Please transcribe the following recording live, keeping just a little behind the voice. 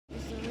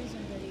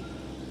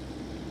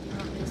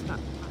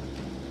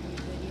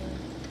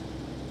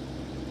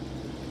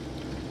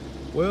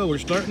Well, we're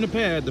starting the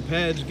pad. The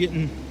pad's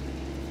getting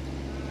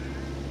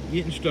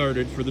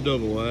started for the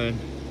double wide.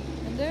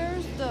 And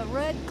there's the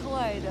red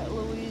clay that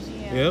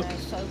Louisiana Yep.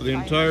 is so The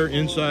entire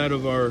famous for. inside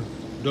of our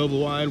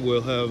double wide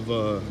will have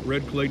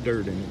red clay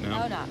dirt in it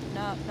now. No.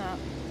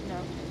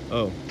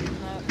 Oh.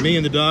 No. Me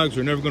and the dogs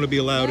are never going to be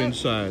allowed Nope.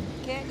 inside.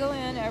 Can't go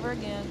in ever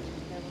again.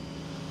 Never.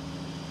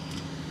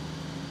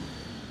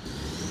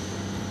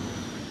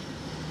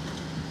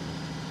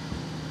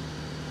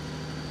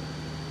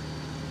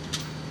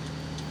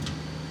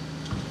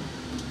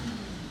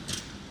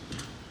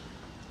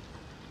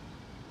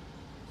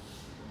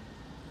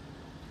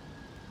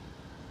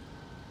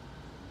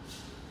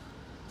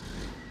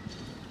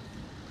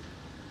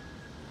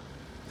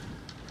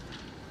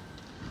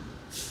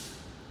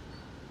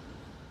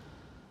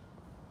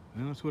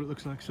 Well, that's what it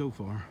looks like so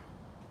far.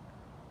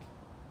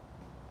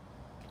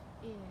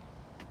 Yeah,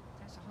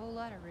 that's a whole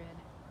lot of red.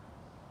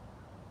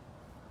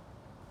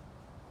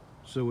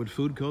 So would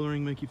food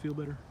coloring make you feel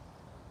better?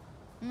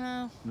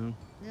 No. No?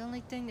 The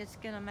only thing that's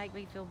gonna make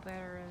me feel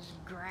better is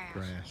grass.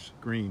 Grass.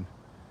 Green.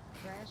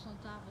 Grass on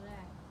top of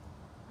that.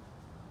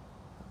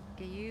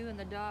 Okay, you and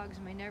the dogs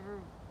may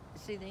never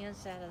see the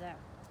inside of that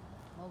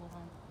mobile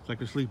home. It's like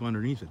to sleep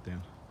underneath it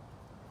then.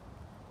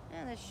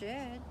 Yeah, the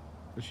shed.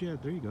 The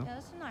shed, there you go. Yeah,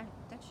 that's nice.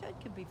 That shed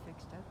could be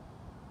fixed up.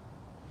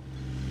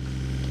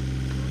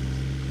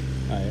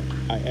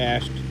 I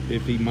asked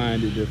if he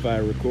minded if I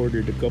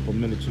recorded a couple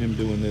minutes of him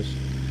doing this.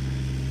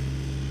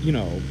 You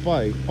know,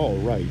 by all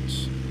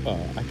rights,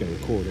 I can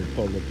record in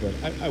public, but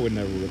I would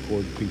never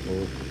record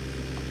people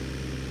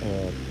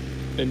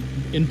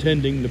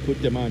intending to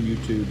put them on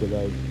YouTube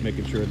without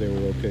making sure they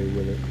were okay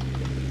with it.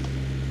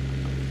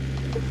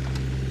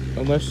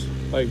 Unless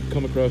I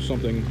come across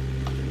something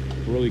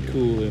really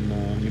cool in,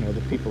 you know,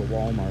 the people of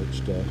Walmart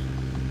stuff.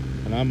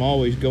 And I'm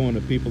always going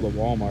to people of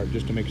Walmart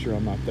just to make sure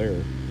I'm not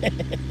there.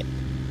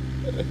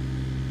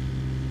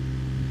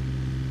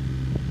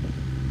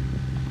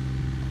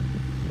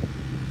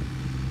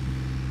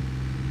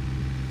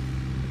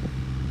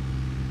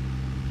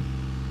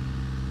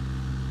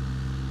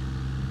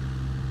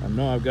 I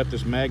know I've got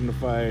this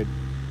magnified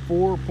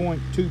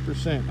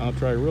 4.2%. I'll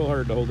try real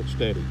hard to hold it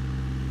steady.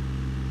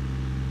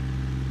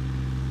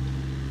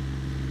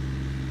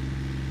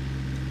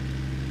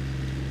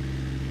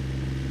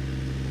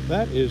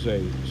 That is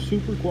a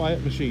super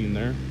quiet machine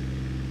there.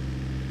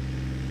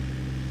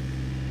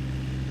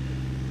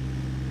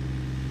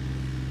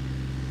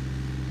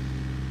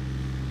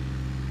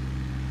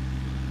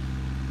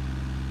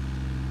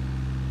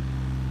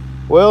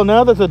 Well,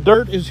 now that the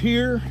dirt is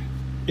here,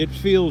 it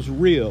feels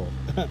real,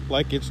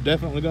 like it's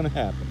definitely going to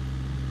happen.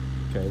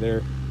 Okay,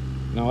 there.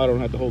 Now I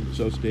don't have to hold it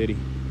so steady.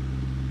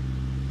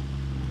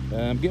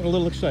 I'm getting a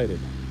little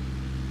excited.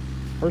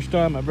 First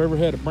time I've ever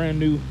had a brand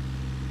new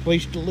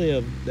place to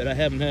live that I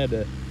haven't had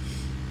to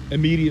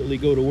immediately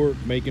go to work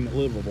making it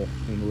livable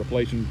and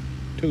replacing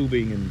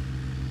tubing and,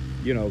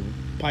 you know,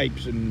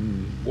 pipes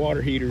and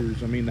water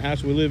heaters. I mean, the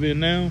house we live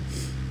in now,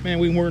 man,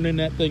 we weren't in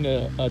that thing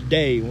a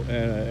day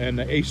and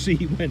the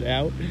AC went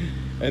out.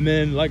 And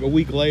then like a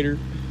week later,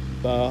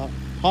 the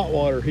hot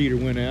water heater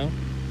went out.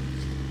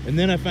 And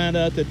then I found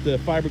out that the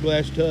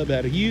fiberglass tub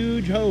had a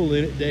huge hole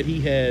in it that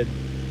he had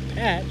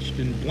patched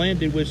and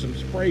blended with some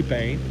spray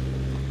paint.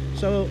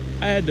 So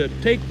I had to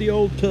take the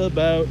old tub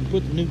out and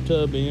put the new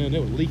tub in.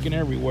 It was leaking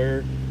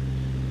everywhere.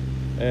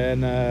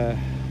 And,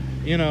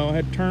 you know, I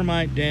had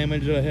termite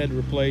damage that I had to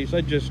replace.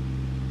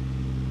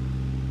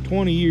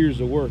 20 years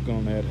of work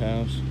on that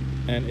house.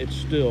 And it's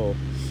still,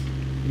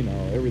 you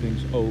know,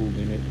 everything's old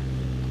in it.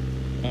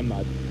 I'm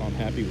not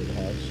unhappy with the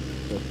house.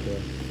 But,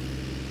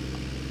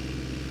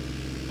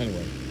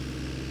 anyway.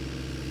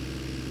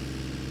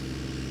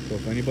 So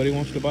if anybody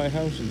wants to buy a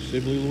house in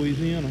Sibley,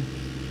 Louisiana,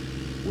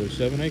 with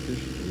 7 acres,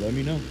 let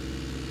me know.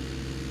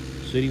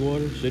 City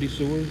water, city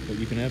sewer, but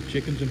you can have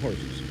chickens and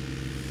horses.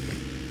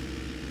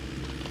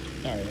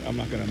 Alright, I'm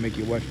not going to make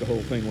you watch the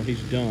whole thing. When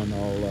he's done,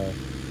 I'll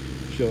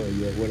show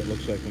you what it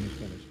looks like when he's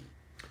finished.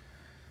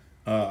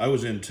 I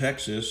was in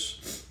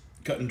Texas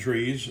cutting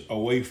trees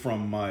away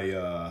from my,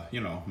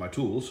 you know, my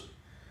tools.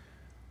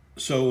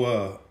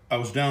 So I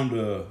was down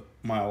to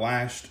my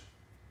last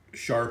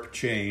sharp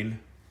chain,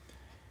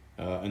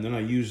 and then I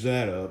used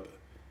that up.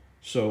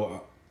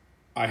 So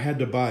I had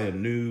to buy a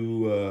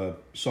new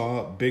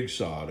big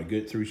saw to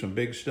get through some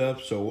big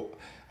stuff. So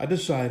I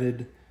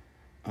decided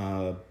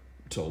to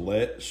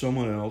let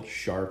someone else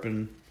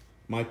sharpen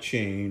my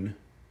chain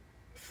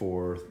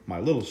for my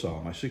little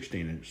saw, my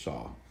 16-inch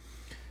saw.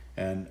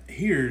 And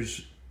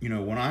here's, you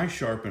know, when I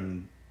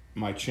sharpen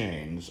my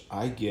chains,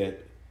 I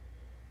get,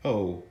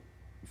 5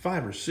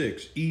 or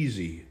 6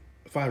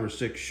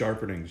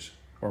 sharpenings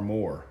or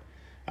more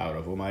out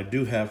of them. I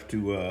do have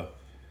to,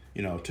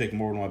 you know, take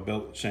more of my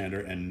belt sander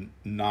and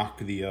knock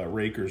the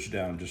rakers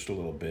down just a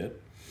little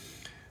bit.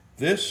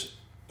 This,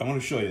 I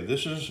want to show you,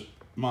 this is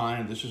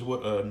mine. This is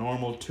what a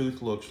normal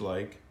tooth looks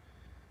like.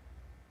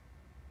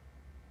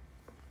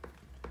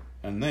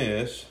 And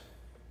this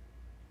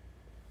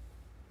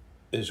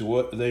is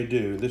what they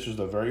do. This is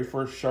the very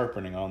first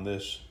sharpening on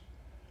this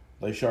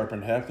They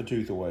sharpened half the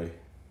tooth away.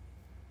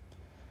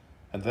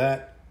 And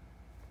that,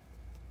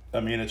 I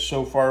mean, it's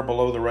so far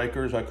below the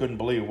rakers, I couldn't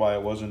believe why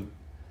it wasn't,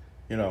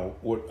 you know,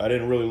 I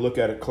didn't really look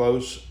at it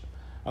close.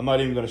 I'm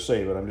not even going to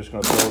save it. I'm just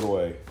going to throw it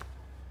away.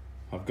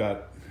 I've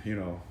got, you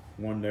know,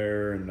 one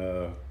there and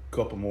a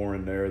couple more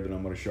in there that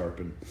I'm going to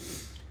sharpen.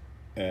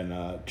 And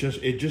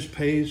it just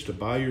pays to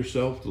buy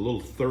yourself the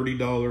little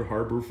 $30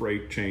 Harbor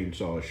Freight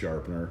chainsaw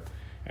sharpener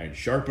and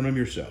sharpen them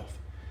yourself,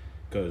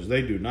 because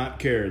they do not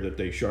care that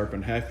they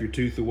sharpen half your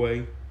tooth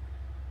away.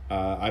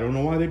 I don't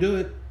know why they do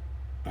it.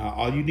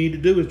 All you need to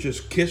do is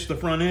just kiss the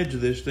front edge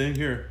of this thing.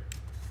 Here,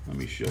 let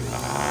me show you.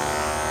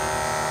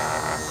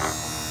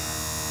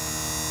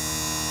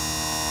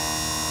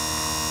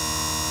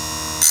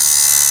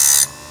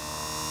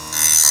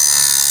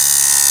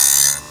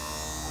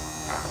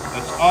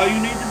 That's all you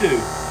need to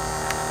do.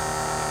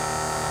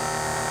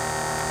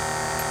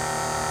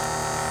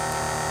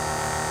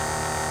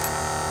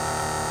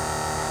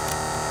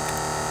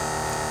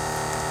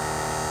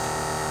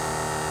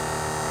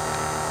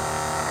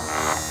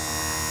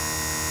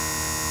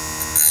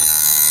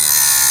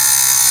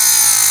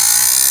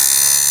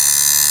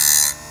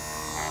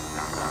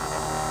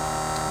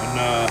 And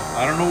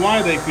I don't know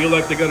why they feel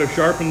like they got to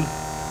sharpen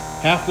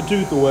half the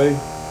tooth away.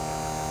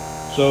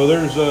 So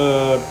there's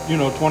a, you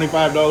know,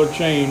 $25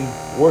 chain,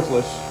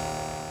 worthless.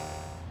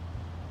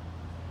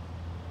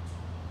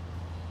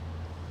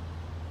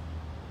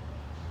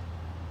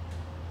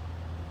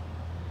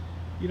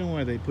 You know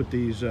why they put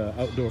these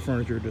outdoor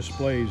furniture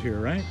displays here,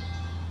 right?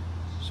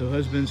 So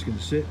husbands can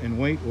sit and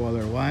wait while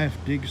their wife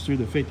digs through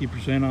the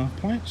 50% off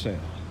plant sale.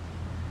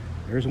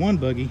 There's one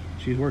buggy.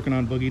 She's working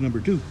on buggy number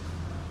 2.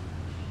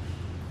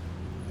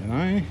 And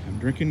I am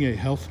drinking a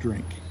health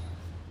drink.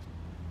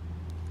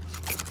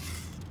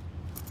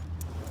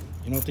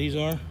 You know what these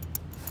are?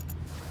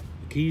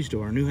 The keys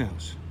to our new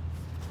house.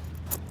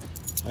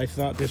 I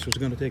thought this was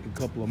going to take a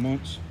couple of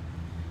months,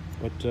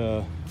 but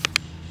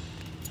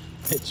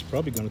it's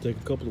probably going to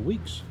take a couple of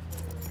weeks.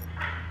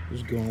 This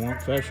is going a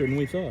lot faster than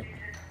we thought.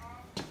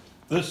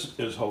 This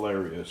is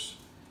hilarious.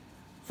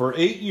 For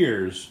 8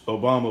 years,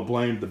 Obama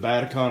blamed the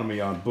bad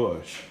economy on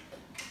Bush.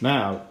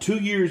 Now, 2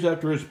 years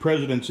after his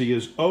presidency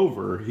is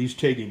over, he's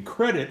taking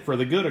credit for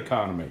the good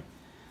economy.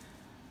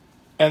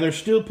 And there's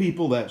still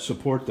people that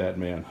support that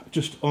man.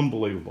 Just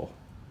unbelievable.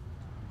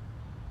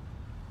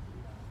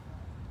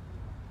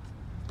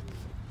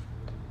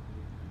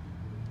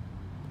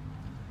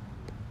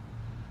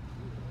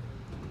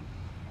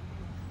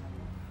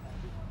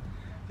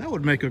 That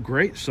would make a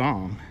great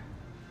song.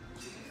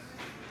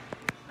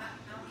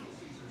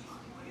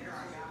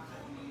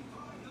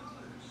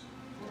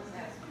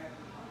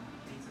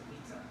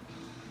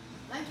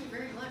 Thank you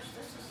very much.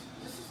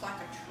 This is like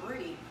a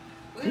tree.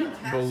 We Can you don't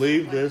have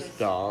believe something like this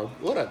dog?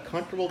 What a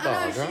comfortable I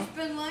dog, know, huh? she's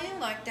been laying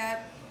like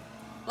that,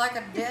 like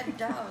a dead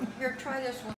dog. Here, try this one.